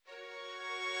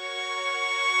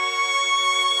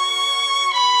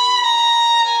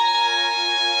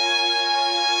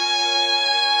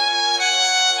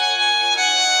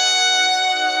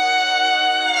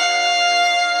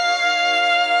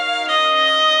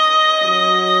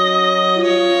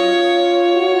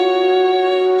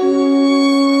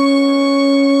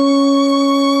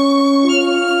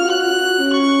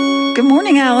Good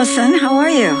morning, Allison. How are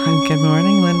you? Good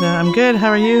morning, Linda. I'm good. How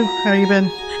are you? How you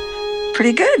been?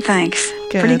 Pretty good, thanks.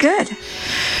 Good. Pretty good.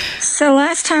 So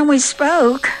last time we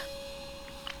spoke,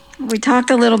 we talked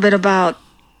a little bit about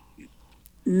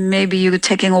maybe you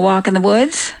taking a walk in the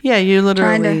woods. Yeah, you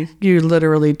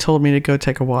literally told me to go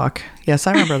take a walk. Yes,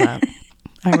 I remember that.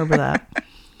 I remember that.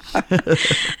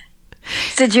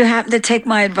 Did you happen to take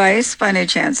my advice by any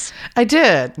chance? I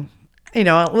did.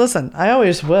 Listen, I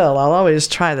always will. I'll always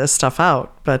try this stuff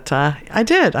out. But I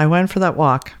did. I went for that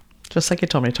walk, just like you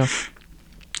told me to.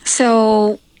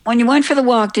 So when you went for the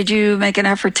walk, did you make an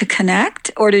effort to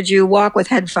connect, or did you walk with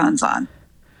headphones on?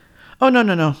 Oh,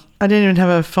 no. I didn't even have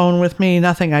a phone with me,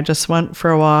 nothing. I just went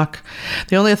for a walk.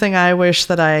 The only thing I wish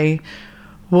that I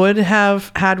would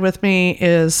have had with me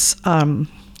is some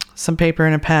paper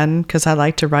and a pen, because I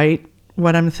like to write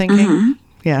what I'm thinking. Mm-hmm.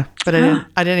 Yeah, but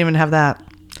I didn't even have that.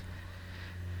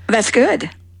 That's good,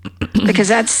 because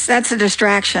that's a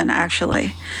distraction,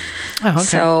 actually. Oh,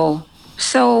 okay.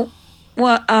 So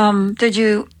what did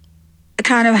you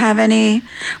kind of have any?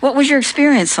 What was your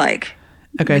experience like?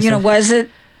 Okay, was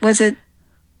it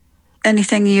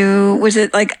anything was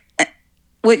it like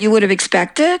what you would have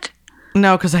expected?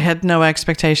 No, because I had no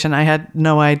expectation. I had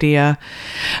no idea.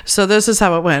 So this is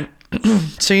how it went.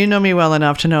 So you know me well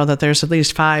enough to know that there's at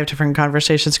least 5 different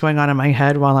conversations going on in my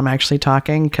head while I'm actually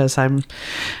talking, because I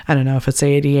don't know if it's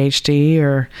ADHD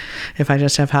or if I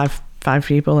just have 5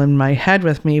 people in my head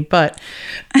with me, but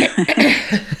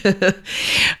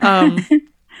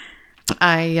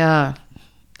I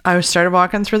started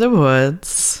walking through the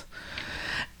woods,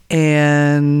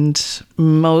 and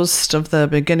most of the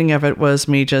beginning of it was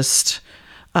me just,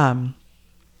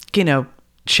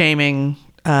 shaming,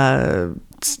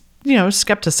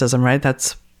 skepticism, right?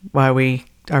 That's why we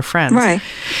are friends. Right.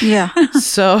 Yeah.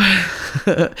 So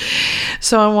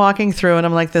I'm walking through and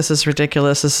I'm like, this is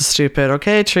ridiculous. This is stupid.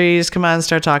 Okay, trees, come on,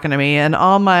 start talking to me. And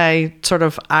all my sort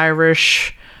of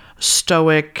Irish,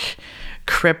 stoic,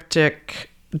 cryptic,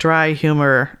 dry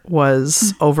humor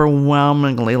was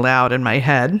overwhelmingly loud in my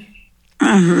head.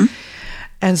 Mm-hmm.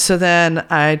 And so then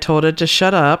I told it to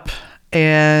shut up.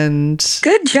 And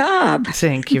good job.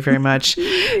 Thank you very much.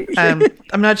 I'm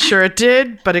not sure it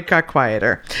did, but it got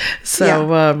quieter.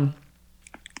 So,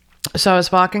 so I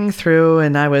was walking through,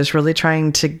 and I was really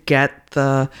trying to get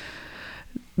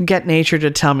nature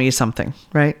to tell me something,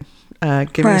 right?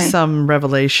 Give me some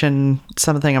revelation,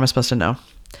 something I'm supposed to know.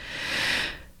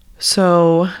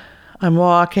 So I'm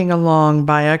walking along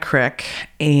by a creek,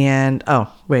 and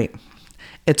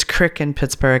it's creek in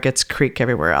Pittsburgh. It's creek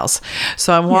everywhere else.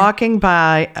 So I'm walking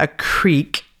by a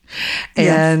creek,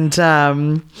 and I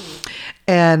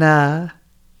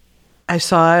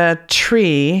saw a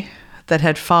tree that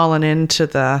had fallen into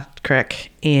the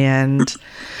creek, and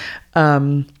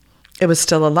it was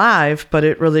still alive, but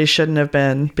it really shouldn't have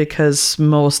been, because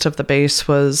most of the base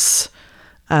was,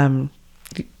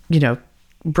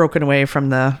 broken away from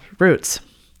the roots.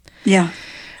 Yeah.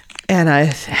 And I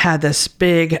had this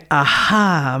big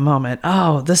aha moment.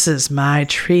 Oh, this is my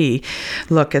tree.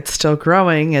 Look, it's still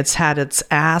growing. It's had its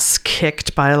ass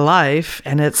kicked by life,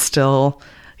 and it's still,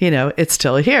 it's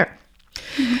still here.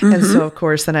 Mm-hmm. And so, of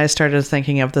course, then I started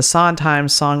thinking of the Sondheim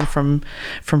song from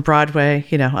Broadway,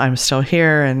 I'm still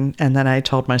here. And then I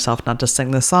told myself not to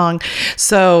sing the song.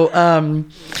 So,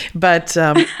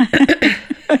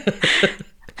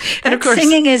 and of course,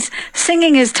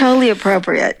 singing is totally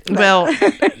appropriate. But. Well,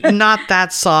 not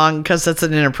that song, because it's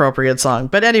an inappropriate song.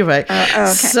 But anyway, okay.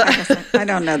 So, I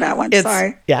don't know that one.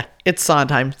 Sorry. Yeah, it's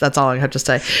Sondheim. That's all I have to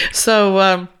say.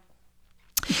 So,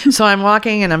 so I'm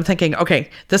walking and I'm thinking, okay,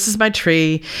 this is my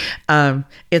tree.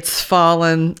 It's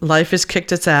fallen. Life has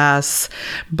kicked its ass,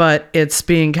 but it's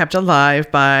being kept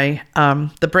alive by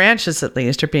the branches, at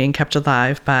least, are being kept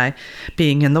alive by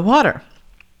being in the water.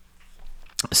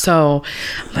 So,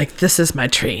 like, this is my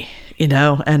tree,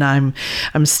 and I'm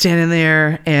standing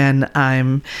there, and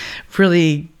I'm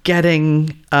really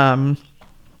getting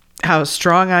how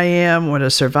strong I am, what a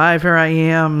survivor I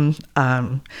am.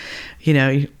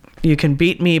 You can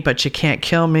beat me, but you can't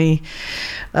kill me.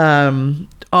 All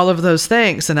of those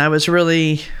things, and I was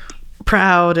really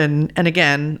proud, and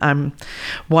again, I'm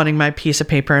wanting my piece of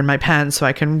paper and my pen so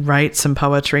I can write some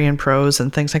poetry and prose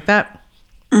and things like that.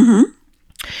 Mm-hmm.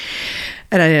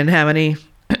 And I didn't have any.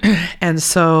 And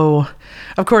so,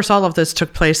 of course, all of this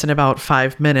took place in about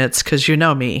 5 minutes, because you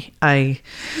know me.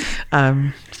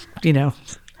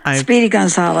 Speedy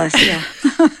Gonzalez, yeah.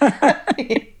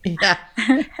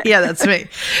 Yeah, that's me.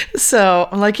 So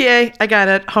I'm like, yay, I got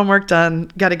it. Homework done.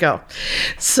 Got to go.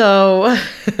 So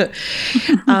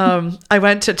I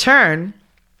went to turn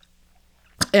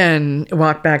and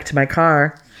walk back to my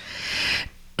car.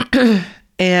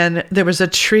 And there was a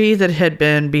tree that had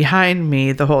been behind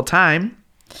me the whole time.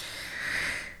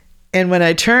 And when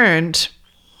I turned,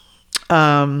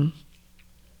 I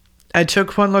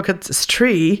took one look at this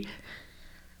tree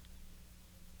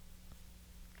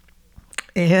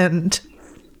and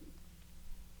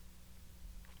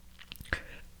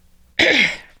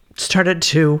started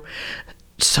to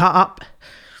sob.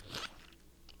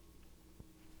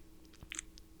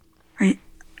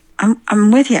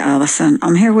 I'm with you, Allison.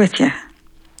 I'm here with you.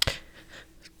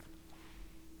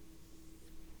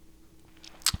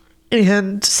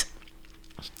 And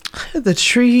the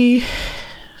tree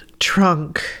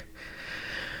trunk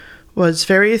was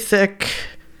very thick,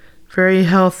 very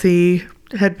healthy,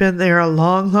 had been there a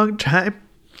long, long time.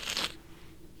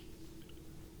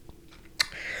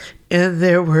 And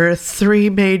there were 3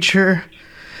 major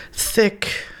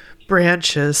thick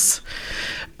branches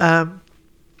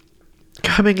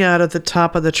coming out of the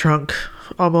top of the trunk,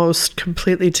 almost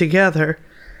completely together.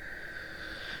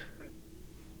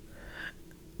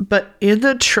 But in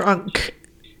the trunk,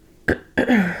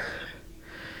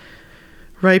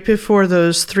 right before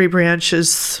those 3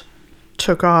 branches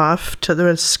took off to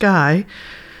the sky,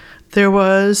 there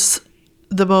was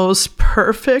the most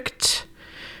perfect,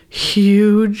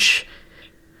 huge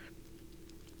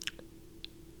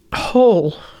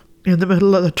hole in the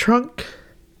middle of the trunk.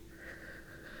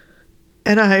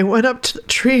 And I went up to the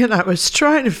tree and I was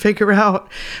trying to figure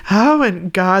out how in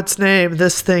God's name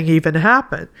this thing even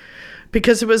happened.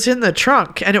 Because it was in the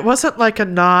trunk, and it wasn't like a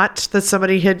knot that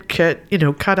somebody had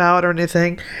cut out or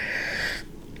anything.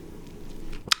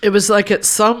 It was like at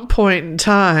some point in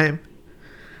time,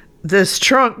 this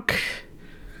trunk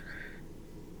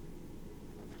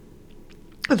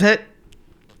that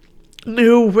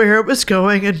knew where it was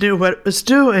going and knew what it was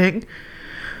doing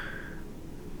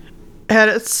had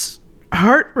its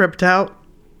heart ripped out.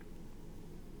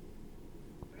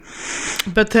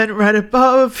 But then right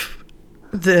above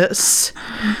this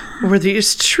were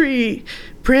these tree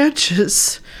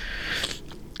branches,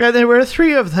 and there were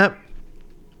 3 of them,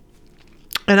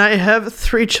 and I have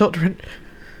 3 children.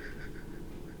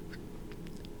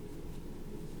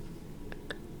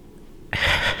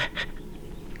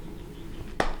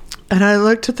 And I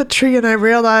looked at the tree and I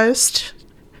realized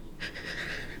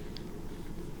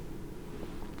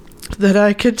that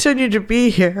I continue to be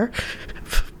here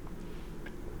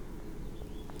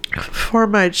for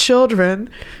my children,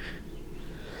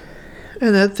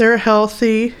 and that they're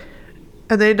healthy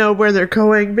and they know where they're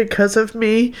going because of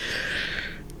me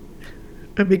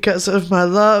and because of my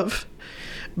love.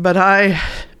 But I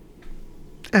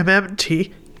am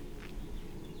empty.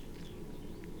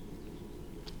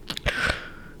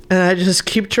 And I just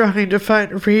keep trying to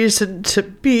find a reason to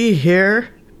be here.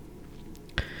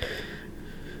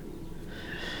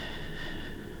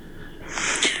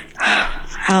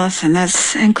 Allison,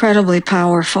 that's incredibly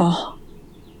powerful.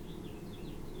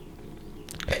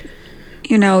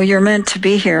 You know, you're meant to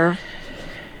be here,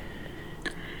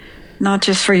 not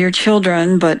just for your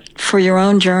children, but for your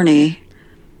own journey,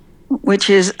 which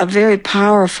is a very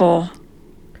powerful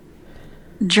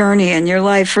journey, and your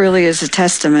life really is a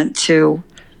testament to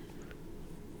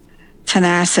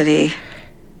tenacity.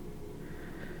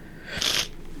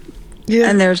 Yeah.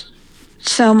 And there's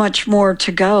so much more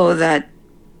to go, that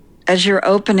as you're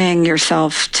opening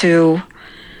yourself to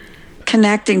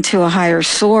connecting to a higher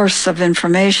source of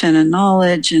information and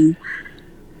knowledge and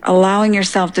allowing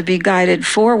yourself to be guided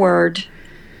forward,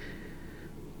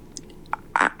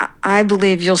 I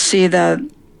believe you'll see that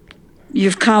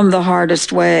you've come the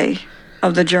hardest way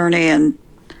of the journey, and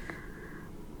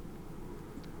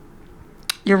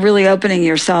you're really opening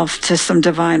yourself to some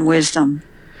divine wisdom.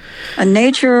 And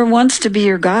nature wants to be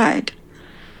your guide.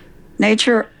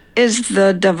 Nature is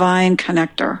the divine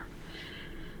connector.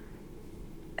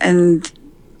 And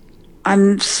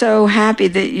I'm so happy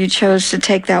that you chose to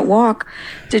take that walk.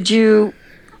 Do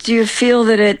you feel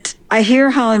that I hear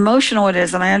how emotional it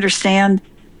is, and I understand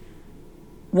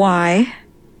why.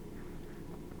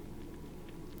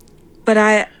 But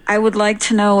I would like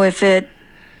to know if it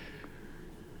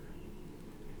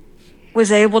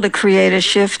was able to create a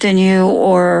shift in you,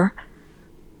 or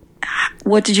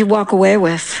what did you walk away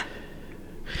with?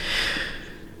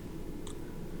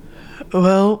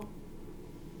 Well,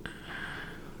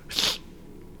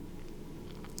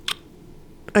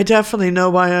 I definitely know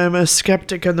why I'm a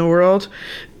skeptic in the world.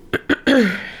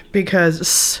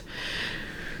 Because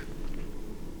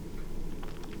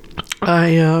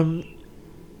I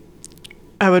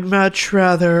would much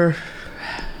rather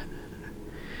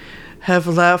have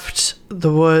left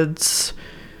the woods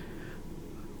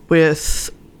with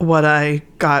what I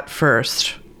got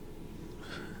first.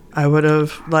 I would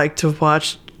have liked to have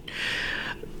watched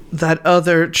that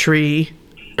other tree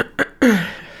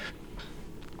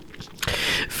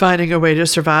finding a way to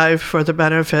survive for the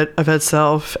benefit of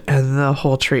itself and the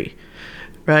whole tree,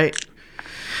 right?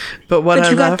 But what But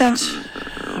I you got left,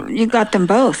 them. You got them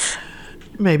both.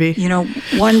 maybe, You know,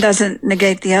 one doesn't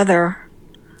negate the other.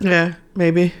 yeah,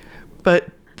 maybe. But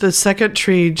the second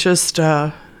tree just,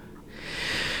 I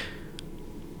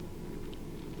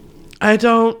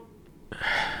don't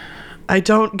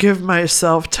give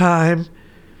myself time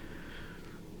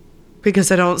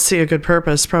because I don't see a good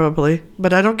purpose, probably.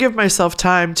 But I don't give myself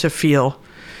time to feel.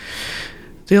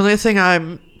 The only thing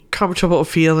I'm comfortable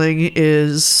feeling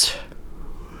is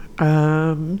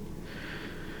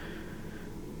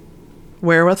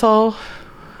wherewithal,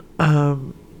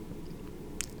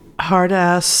 hard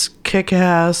ass, kick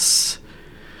ass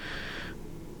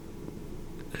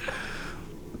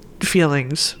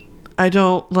feelings. I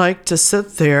don't like to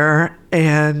sit there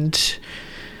and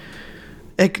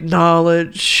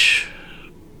acknowledge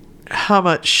how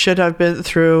much shit I've been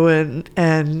through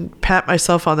and pat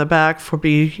myself on the back for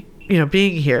being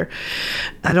here.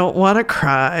 I don't want to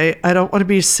cry. I don't want to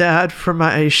be sad for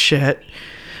my shit.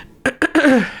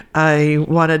 I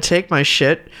want to take my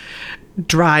shit,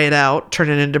 dry it out, turn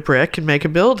it into brick, and make a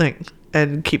building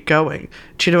and keep going.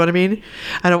 Do you know what I mean?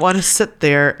 I don't want to sit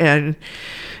there and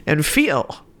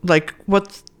feel like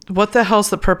what the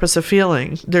hell's the purpose of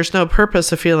feeling? There's no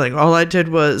purpose of feeling. All I did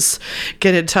was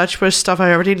get in touch with stuff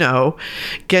I already know,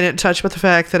 get in touch with the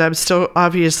fact that I'm still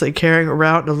obviously carrying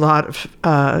around a lot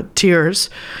of tears,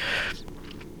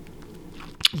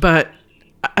 but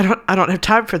I don't have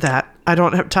time for that. I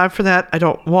don't have time for that. I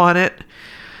don't want it.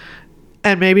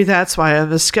 And maybe that's why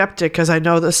I'm a skeptic, because I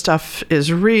know this stuff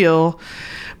is real,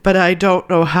 but I don't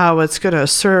know how it's going to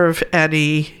serve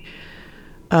any.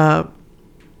 I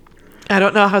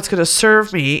don't know how it's going to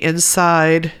serve me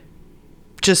inside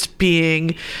just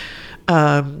being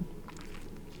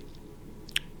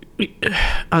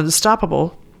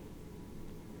unstoppable.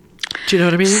 Do you know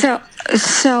what I mean?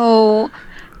 So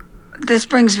this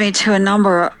brings me to a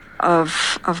number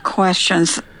of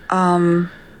questions. And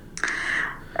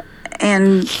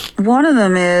one of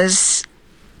them is,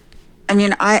 I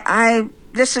mean,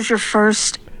 this is your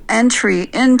first entry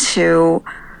into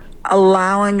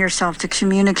allowing yourself to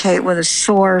communicate with a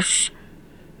source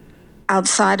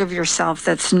outside of yourself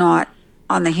that's not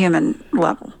on the human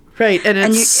level. Right. And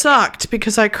it sucked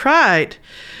because I cried.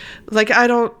 Like, I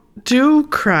don't do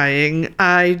crying.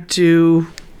 I don't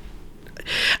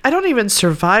even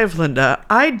survive, Linda.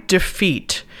 I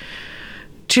defeat.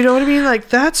 Do you know what I mean? Like,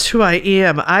 that's who I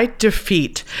am. I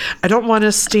defeat. I don't want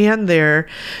to stand there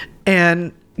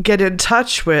and get in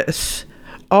touch with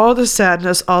all the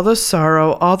sadness, all the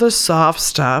sorrow, all the soft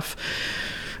stuff.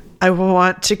 I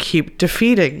want to keep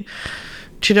defeating.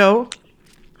 Do you know?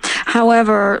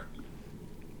 However,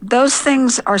 those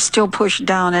things are still pushed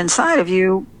down inside of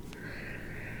you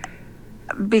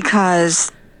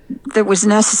because it was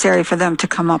necessary for them to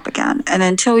come up again. And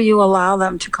until you allow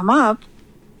them to come up,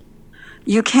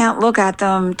 you can't look at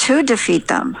them to defeat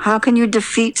them. How can you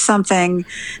defeat something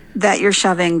that you're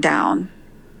shoving down?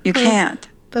 You can't.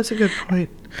 That's a good point.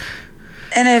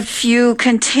 And if you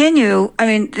continue, I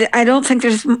mean, I don't think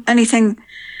there's anything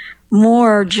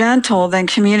more gentle than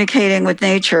communicating with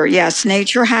nature. Yes,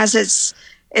 nature has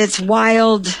its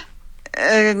wild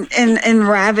and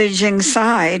ravaging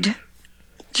side,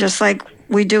 just like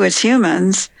we do as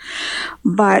humans.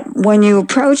 But when you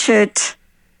approach it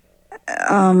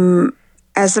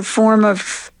as a form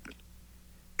of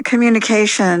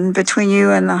communication between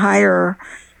you and the higher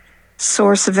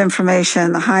source of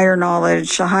information, the higher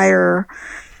knowledge, the higher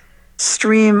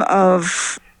stream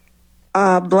of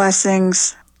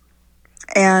blessings,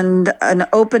 and an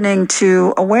opening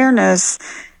to awareness,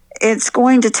 it's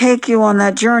going to take you on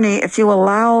that journey if you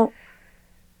allow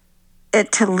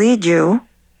it to lead you.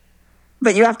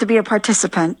 But you have to be a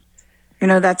participant. You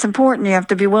know, that's important. You have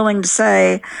to be willing to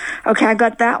say, okay, I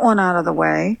got that one out of the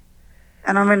way,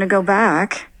 and I'm going to go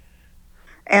back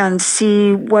and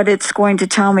see what it's going to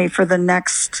tell me for the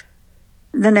next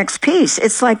piece.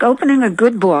 It's like opening a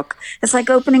good book. It's like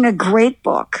opening a great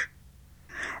book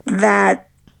that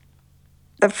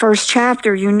the first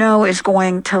chapter, you know, is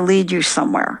going to lead you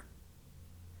somewhere.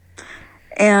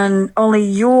 And only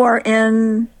you're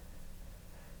in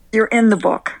the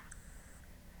book.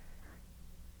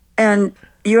 And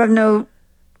you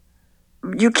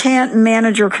can't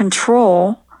manage or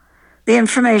control the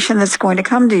information that's going to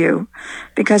come to you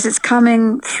because it's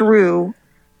coming through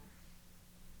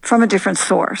from a different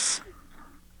source.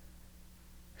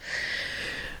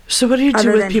 So what do you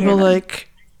do with people like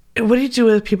what do you do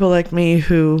with people like me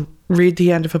who read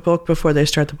the end of a book before they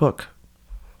start the book?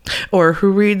 Or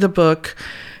who read the book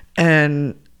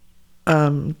and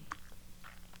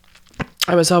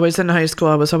I was always in high school.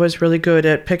 I was always really good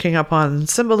at picking up on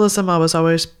symbolism. I was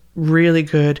always really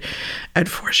good at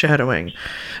foreshadowing.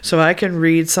 So I can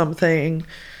read something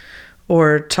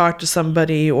or talk to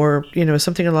somebody or,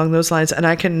 something along those lines, and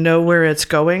I can know where it's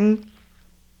going.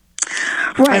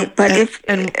 Right.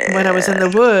 And when I was in the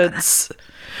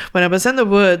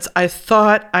woods, I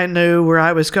thought I knew where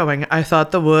I was going. I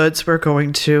thought the woods were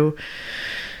going to,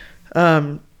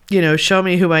 show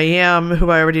me who I am, who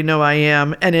I already know I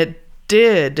am. And it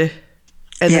did.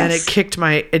 And then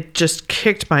it just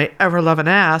kicked my ever-loving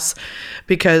ass,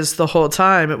 because the whole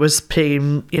time it was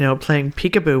playing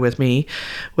peekaboo with me,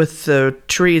 with the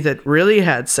tree that really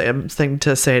had something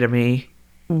to say to me,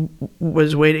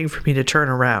 was waiting for me to turn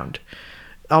around,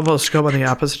 almost go in the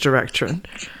opposite direction.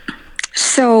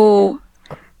 So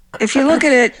if you look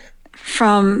at it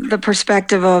from the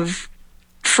perspective of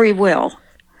free will,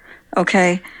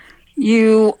 okay,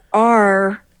 you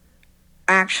are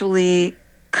actually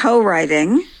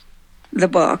co-writing the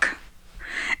book,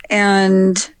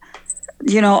 and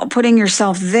putting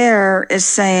yourself there is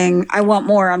saying, I want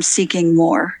more. I'm seeking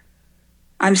more.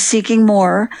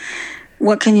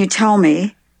 What can you tell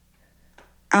me?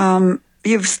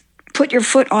 You've put your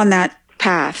foot on that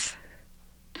path,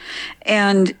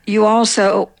 and you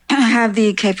also have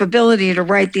the capability to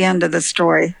write the end of the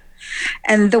story,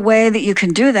 and the way that you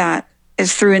can do that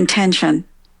is through intention.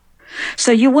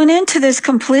 So you went into this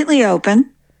completely open,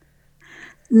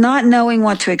 not knowing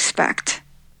what to expect.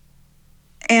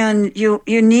 And you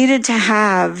needed to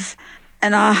have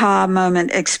an aha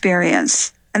moment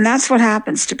experience. And that's what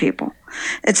happens to people.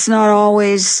 It's not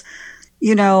always,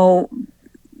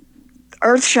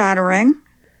 earth-shattering.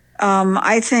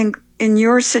 I think in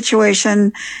your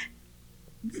situation,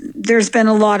 there's been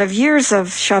a lot of years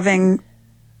of shoving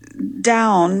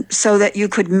down so that you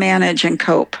could manage and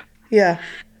cope. Yeah.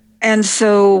 And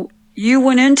so you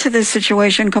went into this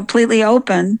situation completely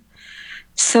open,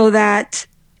 so that,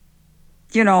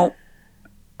 it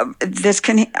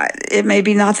may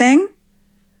be nothing,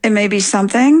 it may be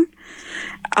something.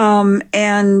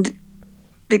 And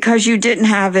because you didn't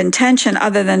have intention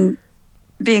other than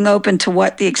being open to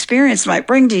what the experience might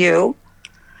bring to you,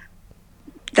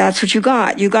 that's what you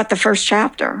got. You got the first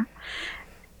chapter.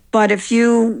 But if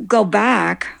you go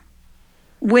back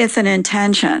with an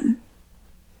intention,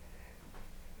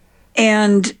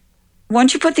 and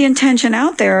once you put the intention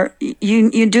out there,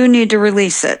 you do need to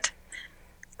release it.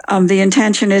 The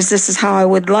intention is, this is how I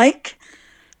would like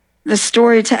the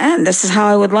story to end. This is how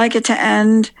I would like it to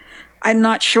end. I'm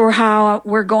not sure how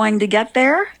we're going to get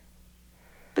there,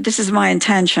 but this is my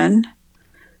intention.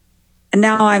 And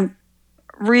now I'm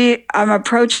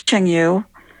approaching you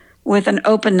with an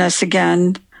openness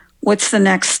again. What's the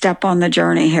next step on the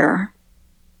journey here?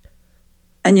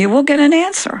 And you will get an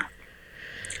answer.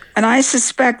 And I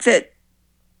suspect that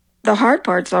the hard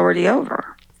part's already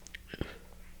over.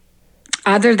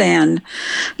 Other than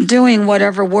doing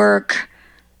whatever work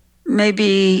may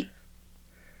be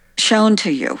shown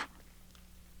to you.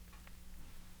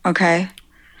 Okay?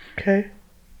 Okay.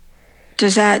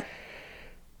 Is that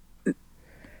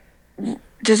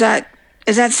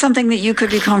something that you could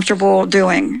be comfortable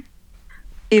doing?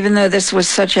 Even though this was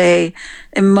such a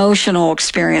emotional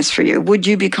experience for you, would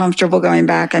you be comfortable going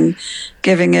back and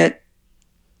giving it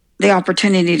the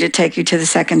opportunity to take you to the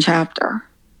second chapter?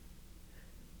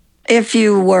 If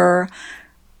you were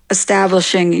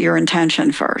establishing your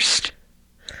intention first.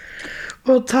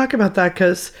 Well, talk about that,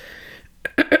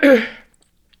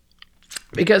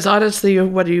 because honestly,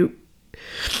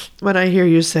 when I hear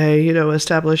you say,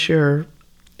 establish your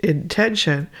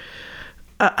intention,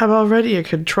 I'm already a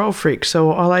control freak,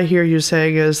 so all I hear you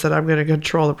saying is that I'm going to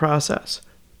control the process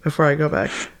before I go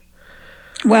back.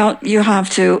 Well, you have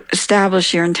to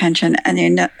establish your intention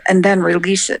and then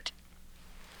release it.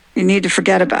 You need to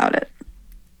forget about it.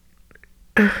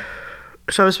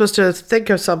 So I'm supposed to think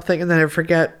of something and then I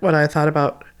forget what I thought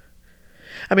about.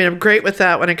 I mean, I'm great with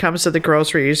that when it comes to the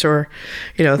groceries or,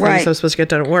 things right. I'm supposed to get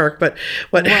done at work. But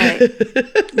what? Right.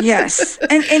 Yes.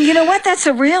 And you know what? That's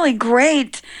a really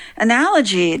great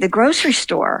analogy, the grocery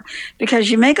store,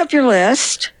 because you make up your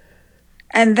list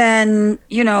and then,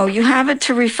 you have it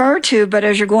to refer to. But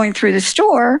as you're going through the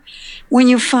store, when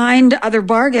you find other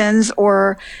bargains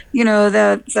or,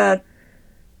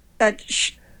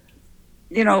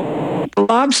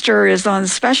 lobster is on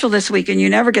special this week and you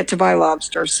never get to buy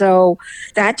lobster. So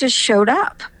that just showed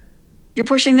up. You're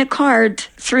pushing the cart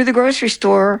through the grocery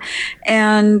store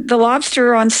and the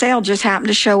lobster on sale just happened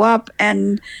to show up.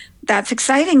 And that's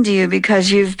exciting to you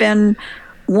because you've been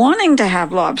wanting to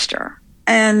have lobster.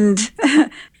 And the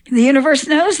universe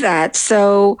knows that.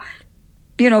 So,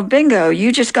 bingo,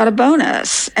 you just got a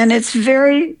bonus. And it's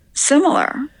very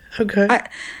similar. Okay.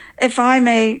 If I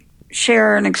may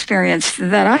share an experience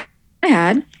that I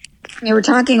had, you were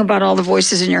talking about all the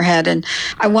voices in your head, and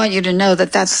I want you to know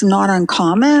that that's not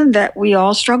uncommon, that we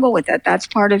all struggle with it. That's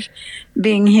part of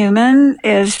being human,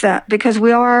 is that because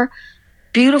we are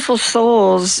beautiful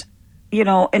souls,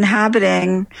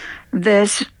 inhabiting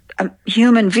this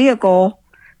human vehicle,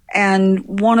 and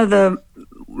one of the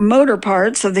motor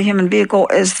parts of the human vehicle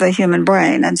is the human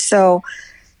brain. And so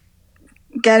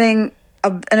getting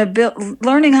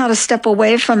learning how to step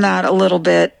away from that a little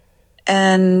bit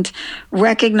and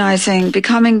starting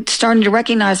to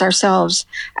recognize ourselves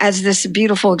as this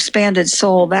beautiful expanded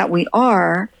soul that we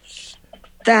are,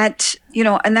 that,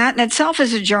 and that in itself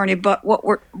is a journey. But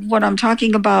what I'm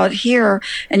talking about here,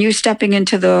 and you stepping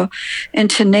into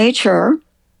nature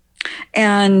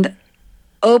and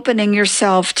opening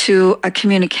yourself to a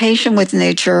communication with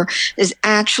nature, is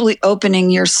actually opening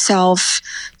yourself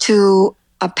to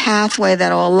a pathway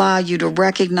that will allow you to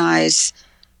recognize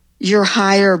your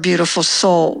higher beautiful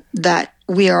soul that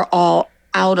we are all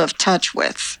out of touch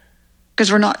with,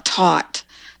 because we're not taught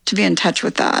to be in touch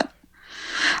with that.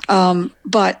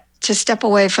 But to step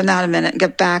away from that a minute and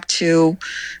get back to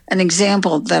an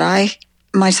example that I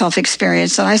myself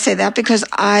experienced. And I say that because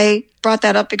I brought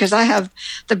that up because I have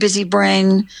the busy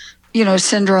brain,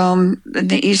 syndrome.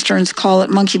 The Easterns call it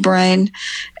monkey brain,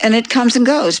 and it comes and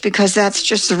goes because that's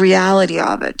just the reality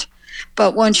of it.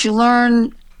 But once you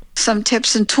learn some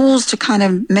tips and tools to kind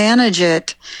of manage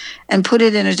it and put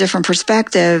it in a different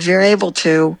perspective, you're able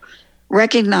to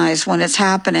recognize when it's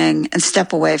happening and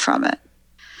step away from it.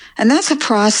 And that's a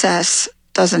process,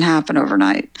 doesn't happen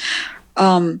overnight.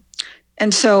 And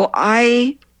so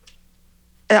I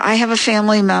have a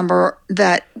family member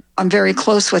that I'm very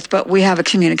close with, but we have a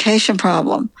communication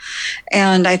problem.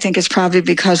 And I think it's probably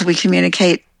because we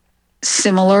communicate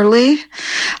similarly.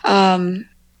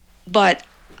 But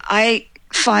I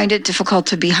find it difficult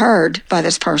to be heard by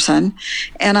this person.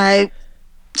 And I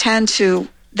tend to,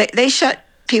 they shut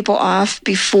people off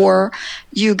before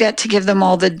you get to give them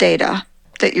all the data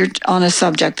that you're on a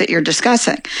subject that you're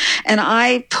discussing. And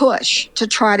I push to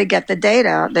try to get the data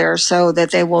out there so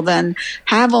that they will then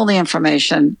have all the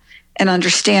information and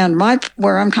understand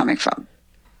where I'm coming from.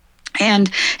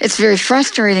 And it's very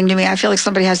frustrating to me. I feel like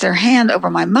somebody has their hand over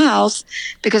my mouth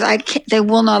because they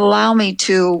will not allow me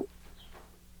to,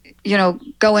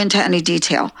 go into any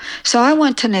detail. So I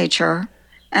went to nature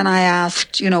and I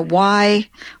asked,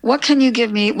 what can you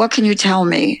give me? What can you tell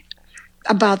me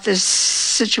about this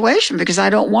situation? Because I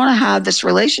don't want to have this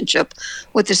relationship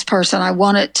with this person. I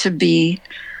want it to be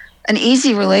an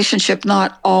easy relationship,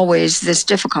 not always this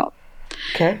difficult.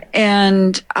 Okay.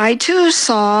 And I too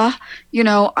saw,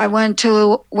 I went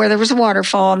to where there was a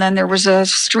waterfall, and then there was a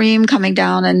stream coming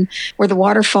down, and where the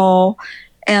waterfall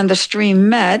and the stream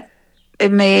met,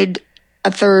 it made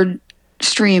a third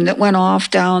stream that went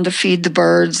off down to feed the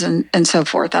birds and so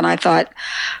forth. And I thought,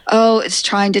 oh, it's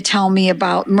trying to tell me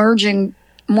about merging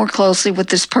more closely with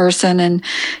this person. And,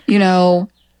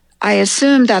 I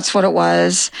assumed that's what it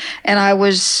was. And I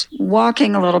was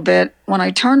walking a little bit when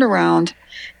I turned around,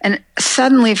 and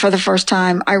suddenly for the first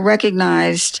time, I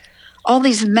recognized all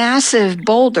these massive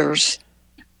boulders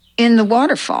in the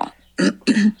waterfall.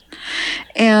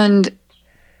 And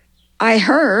I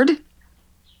heard,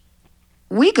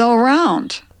 we go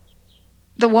around.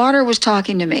 The water was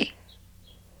talking to me.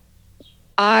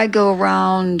 I go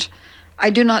around.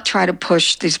 I do not try to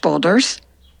push these boulders.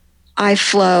 I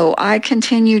flow. I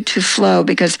continue to flow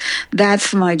because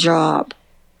that's my job.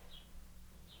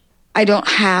 I don't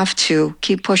have to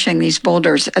keep pushing these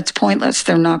boulders. It's pointless.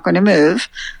 They're not going to move.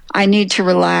 I need to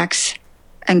relax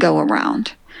and go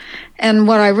around. And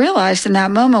what I realized in that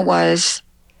moment was,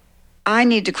 I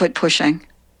need to quit pushing.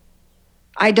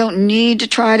 I don't need to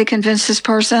try to convince this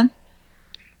person.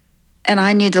 And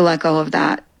I need to let go of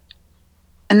that.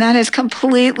 And that has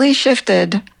completely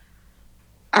shifted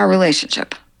our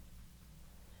relationship.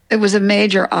 It was a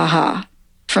major aha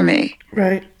for me.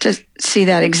 Right. To see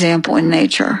that example in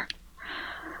nature.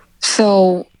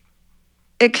 So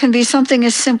it can be something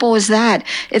as simple as that.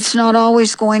 It's not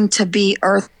always going to be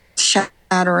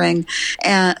earth-shattering,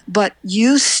 but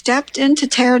you stepped into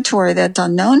territory that's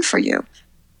unknown for you,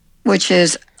 which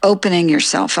is opening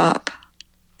yourself up.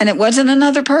 And it wasn't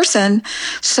another person,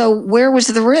 so where was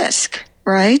the risk,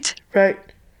 right? Right.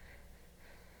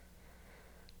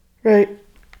 Right.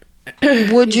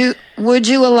 Would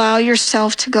you allow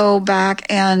yourself to go back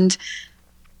and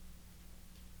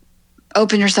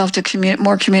open yourself to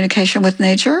more communication with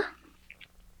nature.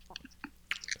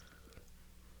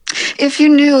 If you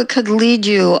knew it could lead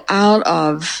you out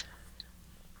of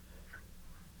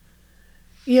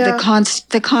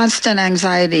the constant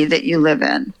anxiety that you live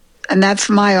in. And that's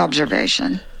my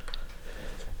observation.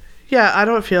 Yeah, I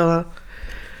don't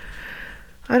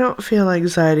feel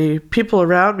anxiety. People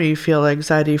around me feel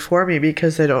anxiety for me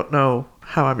because they don't know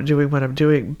how I'm doing what I'm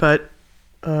doing. But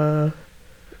I'm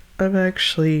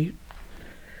actually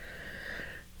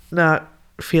not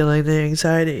feeling the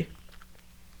anxiety.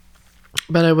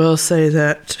 But I will say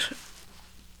that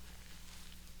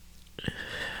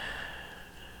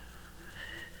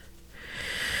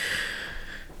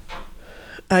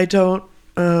I don't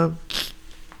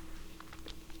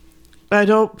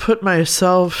put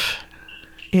myself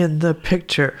in the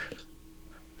picture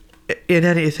in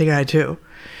anything I do.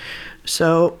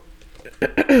 So,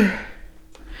 in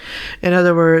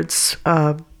other words,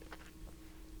 how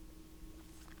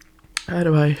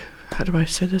do I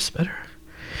say this better?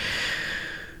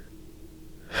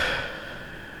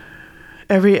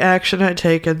 Every action I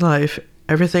take in life,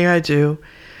 everything I do,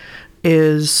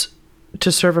 is to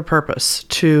serve a purpose,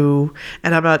 and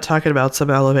I'm not talking about some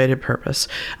elevated purpose.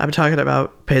 I'm talking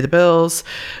about pay the bills,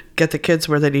 get the kids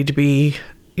where they need to be,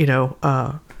 in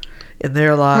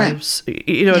their lives. Right.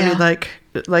 You know what I mean?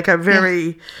 Like I'm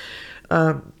very,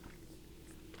 I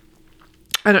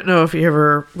don't know if you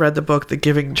ever read the book, The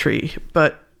Giving Tree,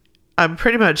 but I'm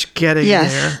pretty much getting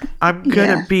there. I'm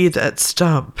going to be that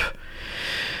stump.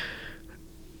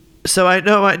 So I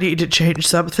know I need to change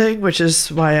something, which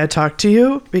is why I talk to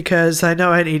you, because I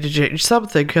know I need to change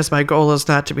something because my goal is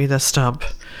not to be the stump.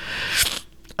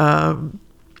 Well,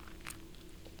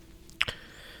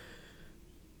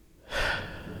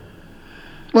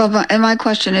 and my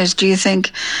question is, do you think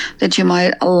that you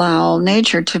might allow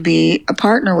nature to be a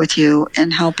partner with you in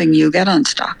helping you get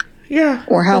unstuck? Yeah.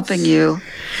 Or helping you?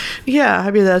 Yeah, I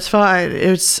mean, that's fine.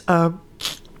 It's,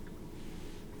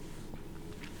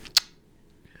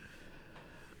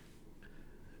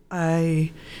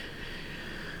 I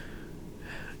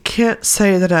can't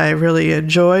say that I really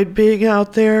enjoyed being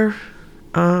out there,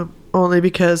 only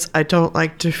because I don't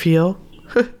like to feel.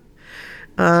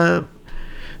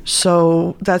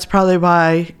 So that's probably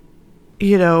why,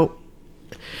 it's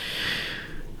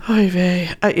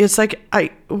like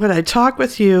when I talk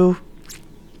with you,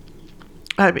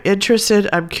 I'm interested,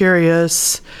 I'm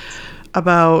curious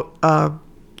about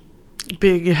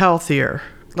being healthier,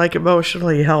 like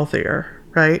emotionally healthier.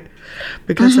 Right?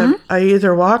 Because I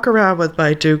either walk around with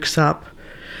my dukes up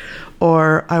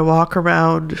or I walk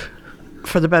around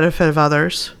for the benefit of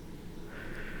others.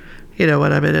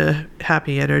 When I'm in a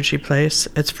happy energy place,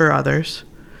 it's for others.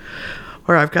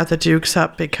 Or I've got the dukes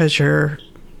up because you're,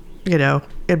 in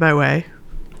my way.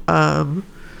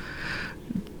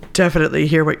 Definitely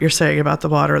hear what you're saying about the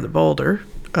water and the boulder.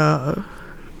 But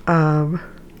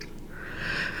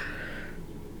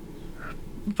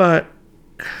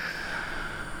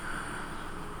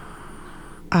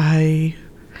I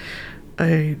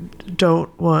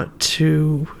don't want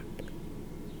to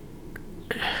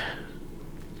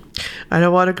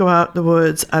go out in the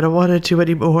woods. I don't want to do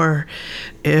any more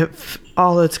if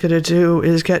all it's going to do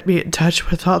is get me in touch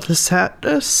with all the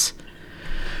sadness.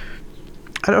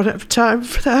 I don't have time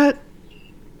for that.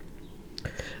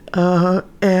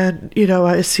 And,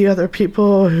 I see other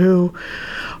people who,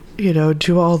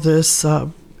 do all this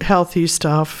healthy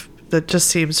stuff that just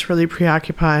seems really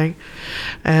preoccupying.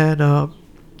 And do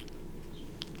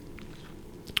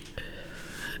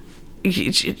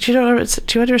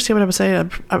you understand what I'm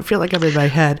saying? I feel like I'm in my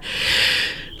head.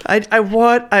 I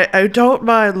don't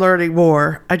mind learning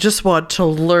more. I just want to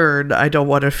learn. I don't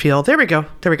want to feel. There we go.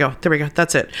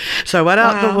 That's it. So I went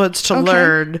out in the woods to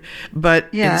learn, but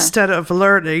instead of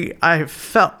learning, I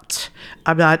felt.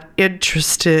 I'm not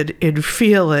interested in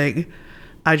feeling.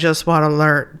 I just want to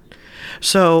learn.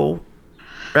 So,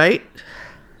 right?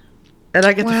 And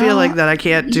I get the feeling that I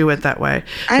can't do it that way.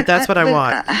 But that's what I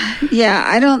want.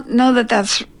 I don't know that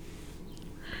that's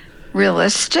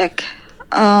realistic.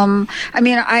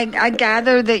 I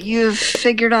gather that you've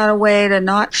figured out a way to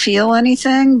not feel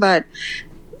anything, but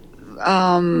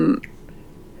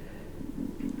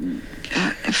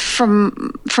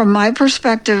from my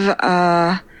perspective,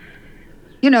 you're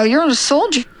on a soul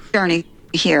journey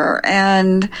here,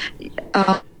 and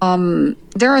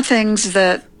there are things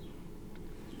that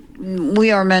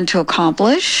we are meant to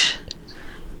accomplish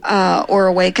or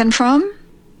awaken from,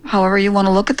 however you want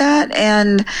to look at that.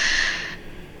 And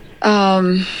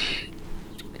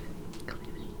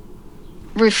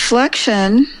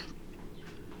reflection,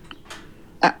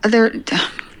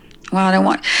 Well, I don't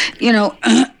want, you know,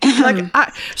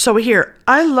 So here,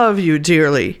 I love you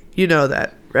dearly. You know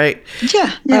that, right?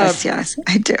 yeah, yes,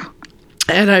 I do.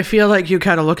 And I feel like you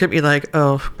kind of look at me like,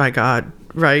 oh my God,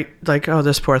 right? Like, oh,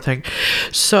 this poor thing.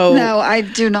 So No, I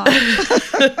do not. like,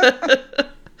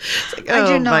 I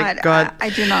do oh not. my God. I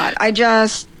do not. I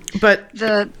just, But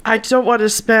the, I don't want to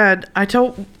spend. I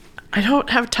don't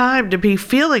have time to be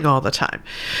feeling all the time.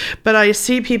 But I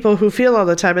see people who feel all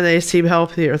the time and they seem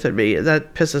healthier than me. And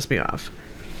that pisses me off.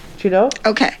 Do you know?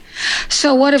 okay.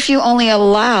 So what if you only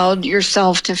allowed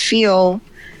yourself to feel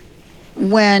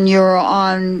when you're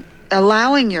on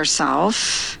allowing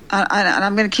yourself, and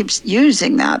I'm going to keep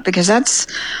using that because that's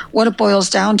what it boils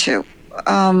down to,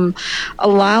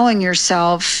 allowing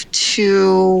yourself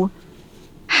to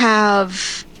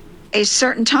have a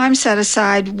certain time set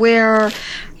aside where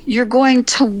you're going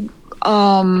to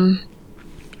allow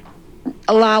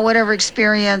whatever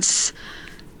experience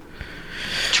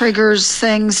triggers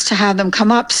things to have them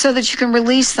come up so that you can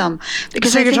release them.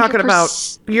 Because So I you're think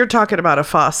you're talking about a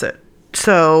faucet.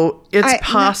 So it's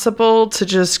possible to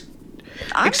just.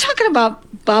 I'm talking about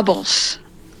bubbles.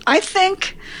 I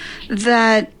think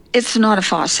that it's not a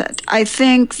faucet. I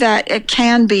think that it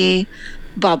can be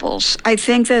bubbles. I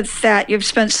think that you've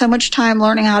spent so much time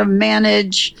learning how to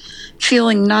manage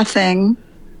feeling nothing,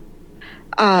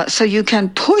 so you can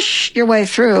push your way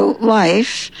through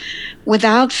life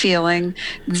without feeling,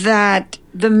 that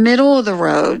the middle of the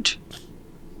road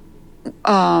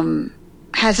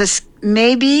has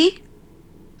maybe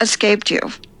escaped you,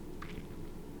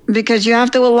 because you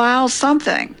have to allow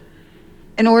something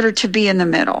in order to be in the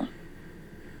middle.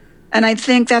 And I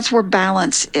think that's where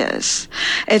balance is.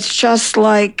 It's just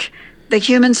like the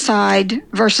human side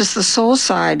versus the soul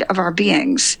side of our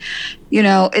beings. You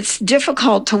know, it's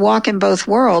difficult to walk in both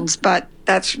worlds, but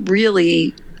that's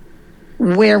really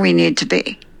where we need to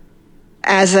be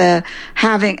as a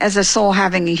soul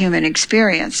having a human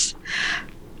experience.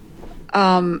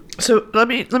 So let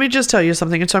me just tell you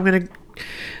something. And so I'm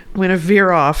gonna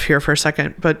veer off here for a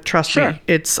second, but trust Sure. me,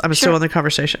 I'm still in the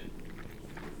conversation.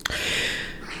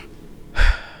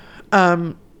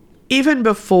 Even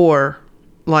before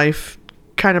life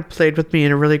kind of played with me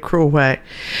in a really cruel way,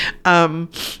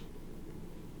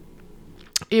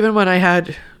 even when I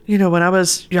had, when I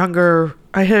was younger,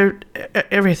 I had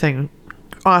everything,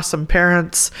 awesome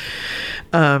parents,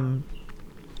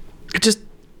 just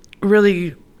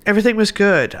really everything was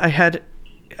good. I had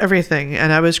everything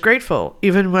and I was grateful.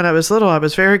 Even when I was little, I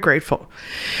was very grateful.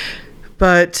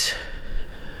 But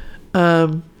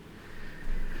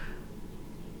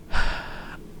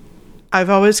I've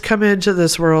always come into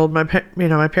this world.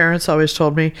 My parents always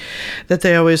told me that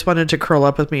they always wanted to curl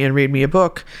up with me and read me a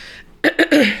book.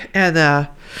 And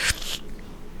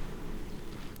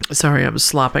sorry, I'm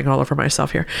slopping all over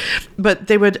myself here. But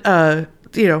they would, want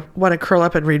to curl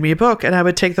up and read me a book, and I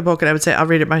would take the book and I would say, I'll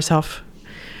read it myself.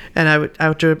 And I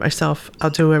would do it myself. I'll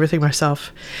do everything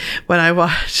myself. When I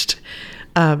watched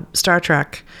Star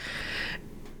Trek,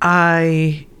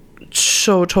 I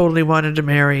so totally wanted to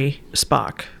marry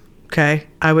Spock. Okay,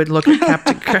 I would look at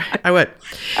Captain Kirk. I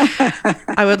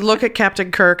would look at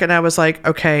Captain Kirk, and I was like,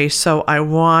 okay, so I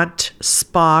want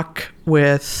Spock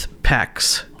with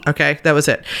pecs. Okay, that was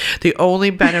it. The only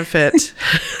benefit,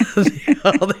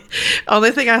 the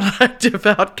only thing I liked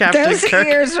about Captain Kirk.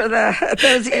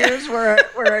 Those ears were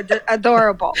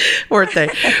adorable, weren't they?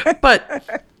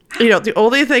 But the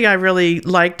only thing I really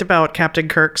liked about Captain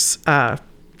Kirk's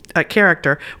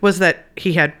character was that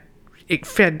he had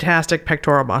fantastic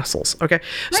pectoral muscles. Okay,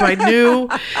 so I knew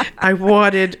I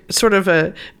wanted sort of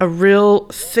a real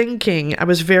thinking. I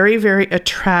was very, very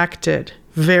attracted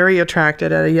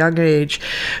at a young age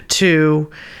to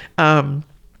a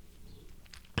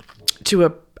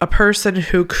person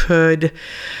who could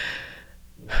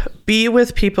be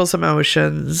with people's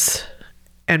emotions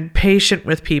and patient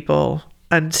with people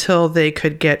until they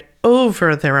could get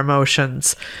over their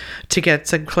emotions to get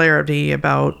some clarity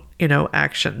about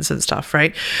actions and stuff,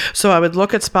 right? So I would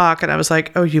look at Spock and I was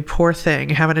like, oh, you poor thing,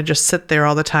 having to just sit there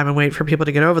all the time and wait for people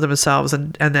to get over themselves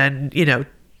and then,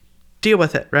 deal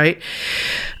with it, right?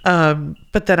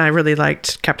 But then I really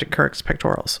liked Captain Kirk's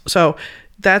pectorals. So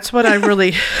that's what I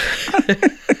really... So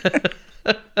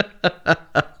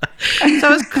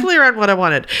I was clear on what I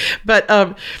wanted. But,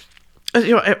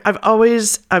 I've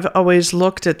always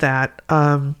looked at that.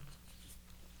 I've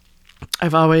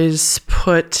always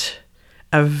put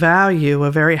a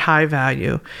very high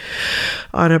value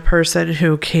on a person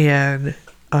who can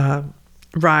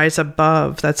rise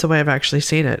above. That's the way I've actually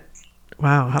seen it.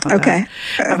 Wow, how about Okay.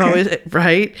 that? I've always,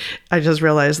 right? I just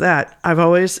realized that. I've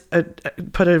always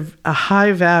put a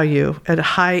high value and a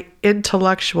high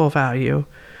intellectual value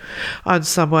on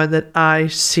someone that I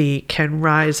see can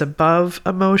rise above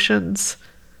emotions,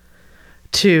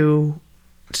 to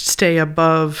stay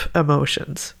above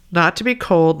emotions. Not to be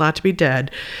cold, not to be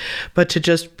dead, but to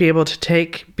just be able to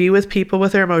be with people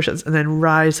with their emotions and then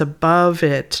rise above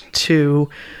it to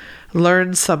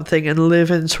learn something and live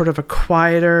in sort of a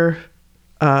quieter,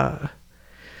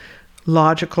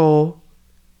 logical,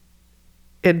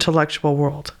 intellectual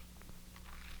world.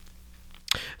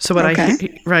 So when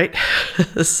right?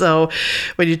 So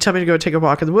when you tell me to go take a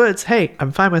walk in the woods, hey,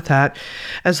 I'm fine with that,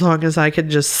 as long as I can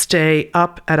just stay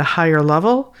up at a higher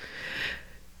level,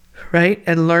 right?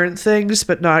 And learn things,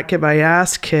 but not get my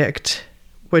ass kicked,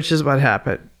 which is what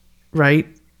happened, right?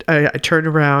 I turned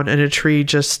around and a tree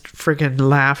just friggin'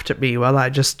 laughed at me while I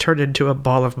just turned into a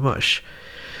ball of mush.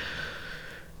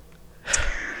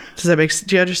 Do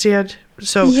you understand?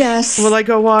 So yes. Will I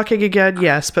go walking again?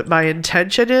 Yes. But my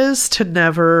intention is to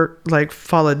never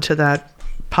fall into that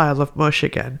pile of mush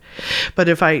again. But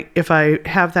if I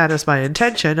have that as my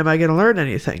intention, am I going to learn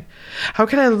anything? How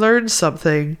can I learn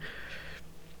something?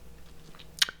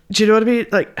 Do you know what I mean?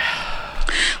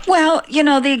 Well,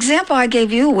 the example I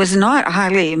gave you was not a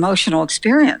highly emotional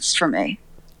experience for me.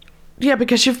 Yeah,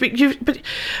 because you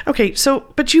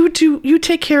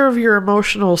take care of your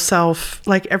emotional self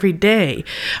every day.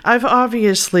 I've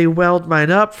obviously welled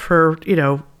mine up for,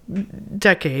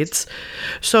 decades.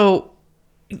 So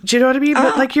do you know what I mean?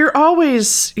 Oh. But you're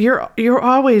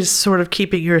always sort of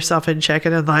keeping yourself in check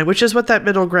and in line, which is what that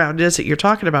middle ground is that you're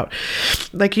talking about.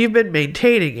 You've been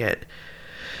maintaining it.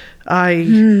 Do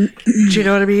you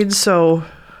know what I mean? So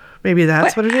maybe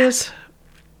that's what it is.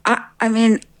 I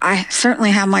mean, I certainly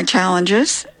have my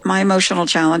challenges, my emotional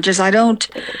challenges. I don't,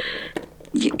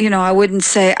 I wouldn't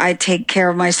say I take care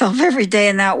of myself every day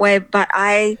in that way, but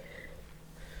I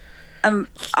am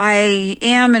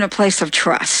in a place of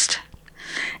trust,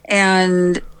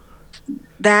 and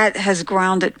that has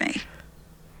grounded me.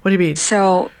 What do you mean?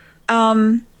 So,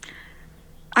 I'm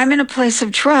in a place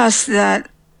of trust that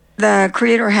the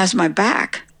Creator has my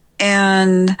back,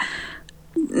 and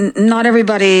not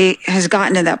everybody has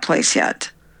gotten to that place yet.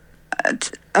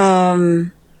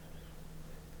 And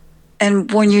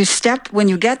when you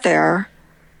get there,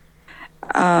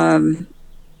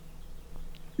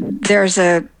 there's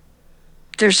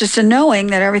just a knowing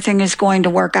that everything is going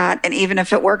to work out. And even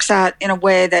if it works out in a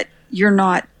way that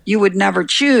you would never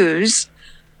choose,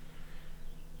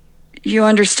 you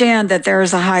understand that there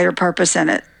is a higher purpose in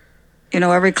it.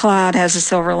 Every cloud has a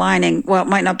silver lining. Well, it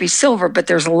might not be silver, but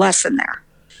there's a lesson there.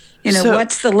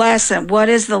 What's the lesson? What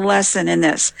is the lesson in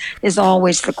this is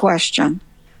always the question.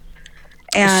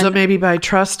 And so maybe by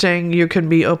trusting, you can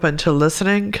be open to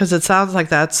listening, because it sounds like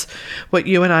that's what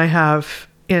you and I have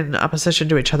in opposition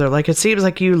to each other. It seems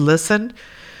like you listen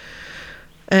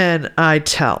and I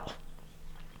tell.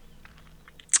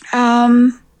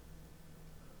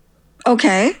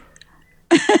 Okay.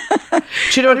 Do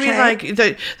you know what I mean?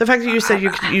 The fact that you said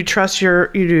you trust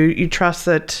you trust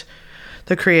that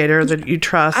the Creator, that you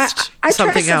trust I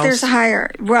something trust else. That there's a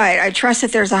higher, right. I trust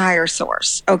that there's a higher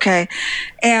source. Okay.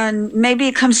 And maybe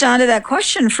it comes down to that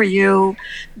question for you.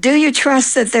 Do you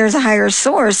trust that there's a higher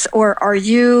source, or are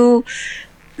you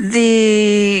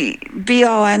the be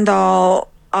all end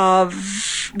all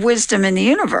of wisdom in the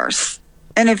universe?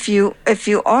 And if you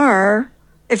aren't,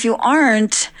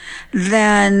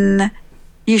 then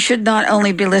you should not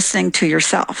only be listening to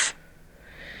yourself.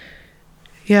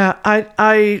 Yeah,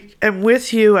 I am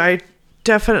with you. I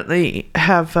definitely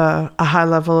have a high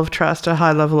level of trust, a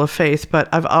high level of faith, but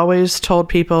I've always told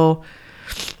people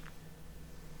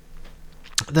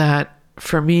that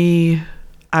for me,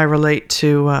 I relate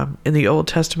to, in the Old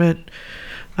Testament,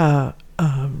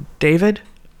 David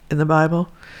in the Bible.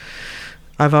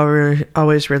 I've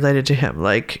always related to him.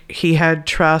 He had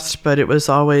trust, but it was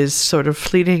always sort of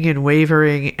fleeting and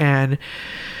wavering, and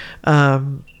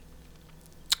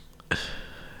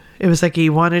it was he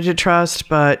wanted to trust,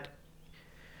 but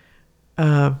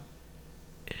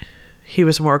he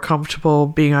was more comfortable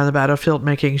being on the battlefield,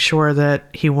 making sure that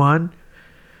he won.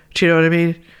 Do you know what I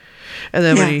mean? And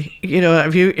then when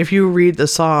if you read the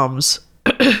Psalms,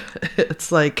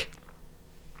 it's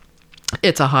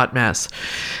it's a hot mess.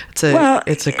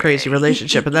 It's a crazy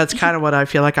relationship, and that's kind of what I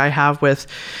feel like I have with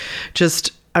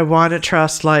just. I want to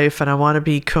trust life, and I want to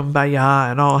be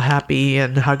kumbaya and all happy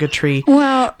and hug a tree.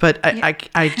 Well, but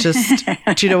I just,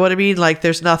 do you know what I mean?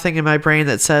 There's nothing in my brain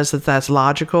that says that that's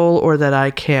logical or that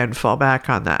I can fall back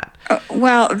on that.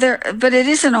 but it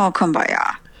isn't all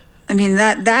kumbaya. I mean,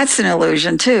 that's an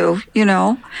illusion too, you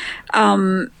know.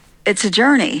 It's a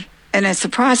journey and it's a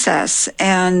process,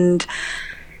 and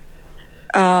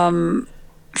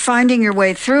finding your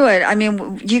way through it. I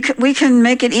mean, we can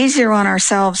make it easier on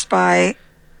ourselves by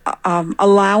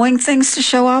allowing things to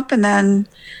show up and then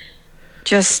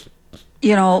just,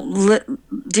 you know,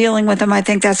 dealing with them. I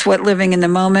think that's what living in the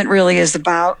moment really is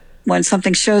about. When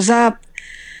something shows up,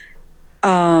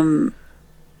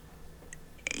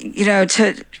 you know,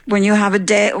 when you have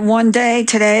one day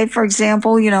today, for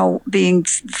example, you know,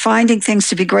 finding things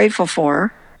to be grateful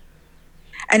for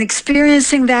and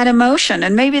experiencing that emotion.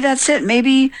 And maybe that's it.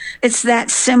 Maybe it's that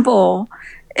simple,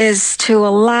 is to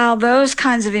allow those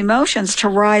kinds of emotions to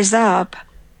rise up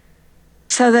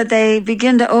so that they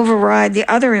begin to override the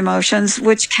other emotions,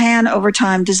 which can over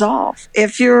time dissolve.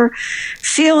 If you're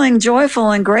feeling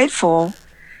joyful and grateful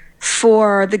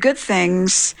for the good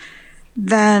things,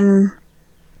 then,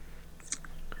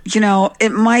 you know,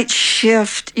 it might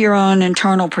shift your own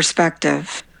internal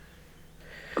perspective.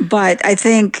 But I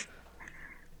think,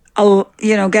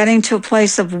 you know, getting to a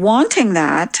place of wanting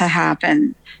that to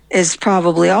happen is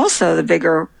probably also a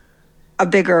bigger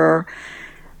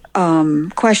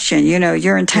question. You know,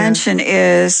 your intention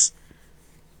is,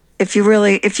 if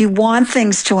you want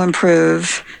things to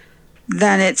improve,